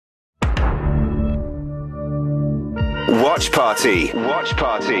Watch Party. Watch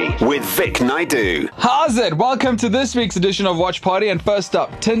Party with Vic Naidu. How's it? Welcome to this week's edition of Watch Party. And first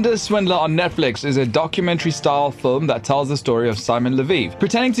up, Tinder Swindler on Netflix is a documentary-style film that tells the story of Simon Leviev.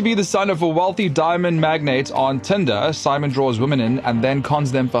 Pretending to be the son of a wealthy diamond magnate on Tinder, Simon draws women in and then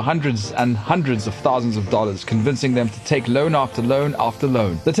cons them for hundreds and hundreds of thousands of dollars, convincing them to take loan after loan after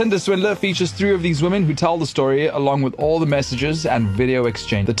loan. The Tinder Swindler features 3 of these women who tell the story along with all the messages and video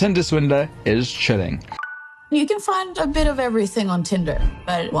exchange. The Tinder Swindler is chilling. You can find a bit of everything on Tinder,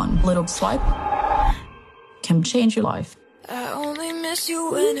 but one little swipe can change your life. I only miss you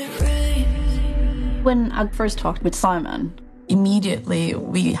when it rains. When I first talked with Simon, immediately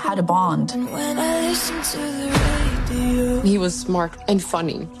we had a bond. When I listen to the radio. He was smart and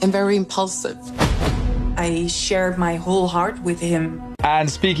funny and very impulsive. I shared my whole heart with him. And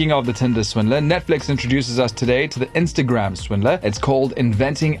speaking of the Tinder Swindler, Netflix introduces us today to the Instagram Swindler. It's called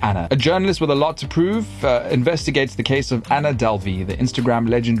Inventing Anna. A journalist with a lot to prove investigates the case of Anna Delvey, the Instagram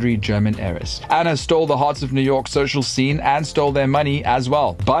legendary German heiress. Anna stole the hearts of New York's social scene and stole their money as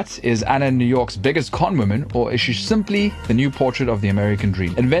well. But is Anna New York's biggest con woman, or is she simply the new portrait of the American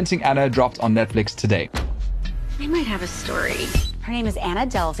dream? Inventing Anna dropped on Netflix today. I might have a story. Her name is Anna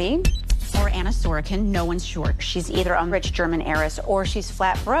Delvey. Or Anna Sorokin, no one's sure. She's either a rich German heiress or she's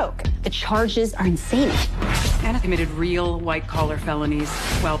flat broke. The charges are insane. Anna committed real white-collar felonies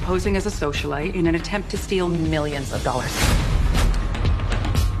while posing as a socialite in an attempt to steal millions of dollars.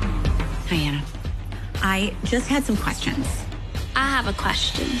 Hi, Anna. I just had some questions. I have a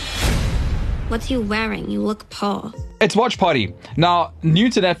question. What's you wearing? You look poor. It's Watch Party. Now, new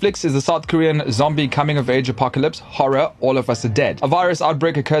to Netflix is the South Korean zombie coming-of-age apocalypse horror All of Us Are Dead. A virus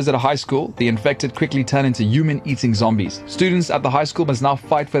outbreak occurs at a high school. The infected quickly turn into human-eating zombies. Students at the high school must now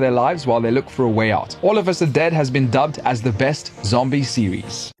fight for their lives while they look for a way out. All of Us Are Dead has been dubbed as the best zombie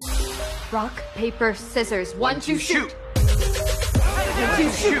series. Rock, paper, scissors. 1, 2, shoot! 1,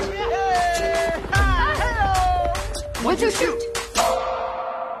 2, shoot! 1, 2, shoot!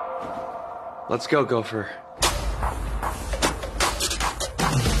 Let's go, Gopher.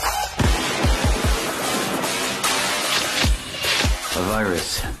 A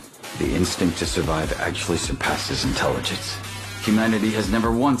virus. The instinct to survive actually surpasses intelligence. Humanity has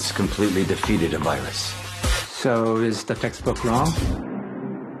never once completely defeated a virus. So, is the textbook wrong?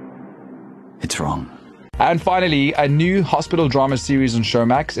 It's wrong. And finally, a new hospital drama series on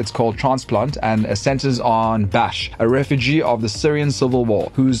Showmax. It's called Transplant and centers on Bash, a refugee of the Syrian civil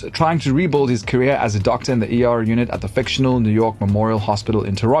war who's trying to rebuild his career as a doctor in the ER unit at the fictional New York Memorial Hospital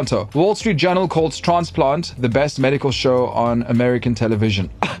in Toronto. The Wall Street Journal calls Transplant the best medical show on American television.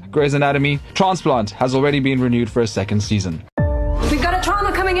 Grey's Anatomy, Transplant has already been renewed for a 2nd season. We've got a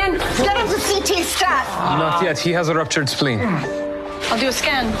trauma coming in. Get him to CT stat. Not yet. He has a ruptured spleen. I'll do a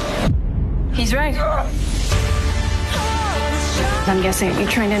scan. He's right. I'm guessing you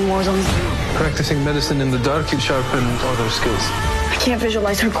trained in war zones. Practicing medicine in the dark, you sharpen other skills. I can't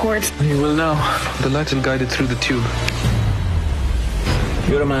visualize her cords. You will now. The light will guide it through the tube.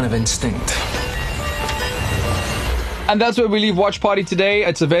 You're a man of instinct. And that's where we leave Watch Party today.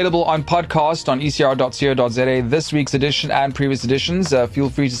 It's available on podcast on ecr.co.za, this week's edition and previous editions. Feel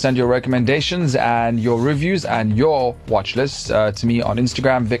free to send your recommendations and your reviews and your watch lists to me on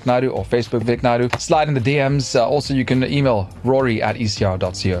Instagram, Vic Naidu, or Facebook, Vic Naidu. Slide in the DMs. Also, you can email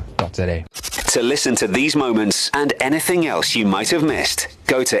rory@ecr.co.za. To listen to these moments and anything else you might have missed,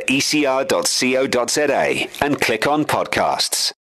 go to ecr.co.za and click on podcasts.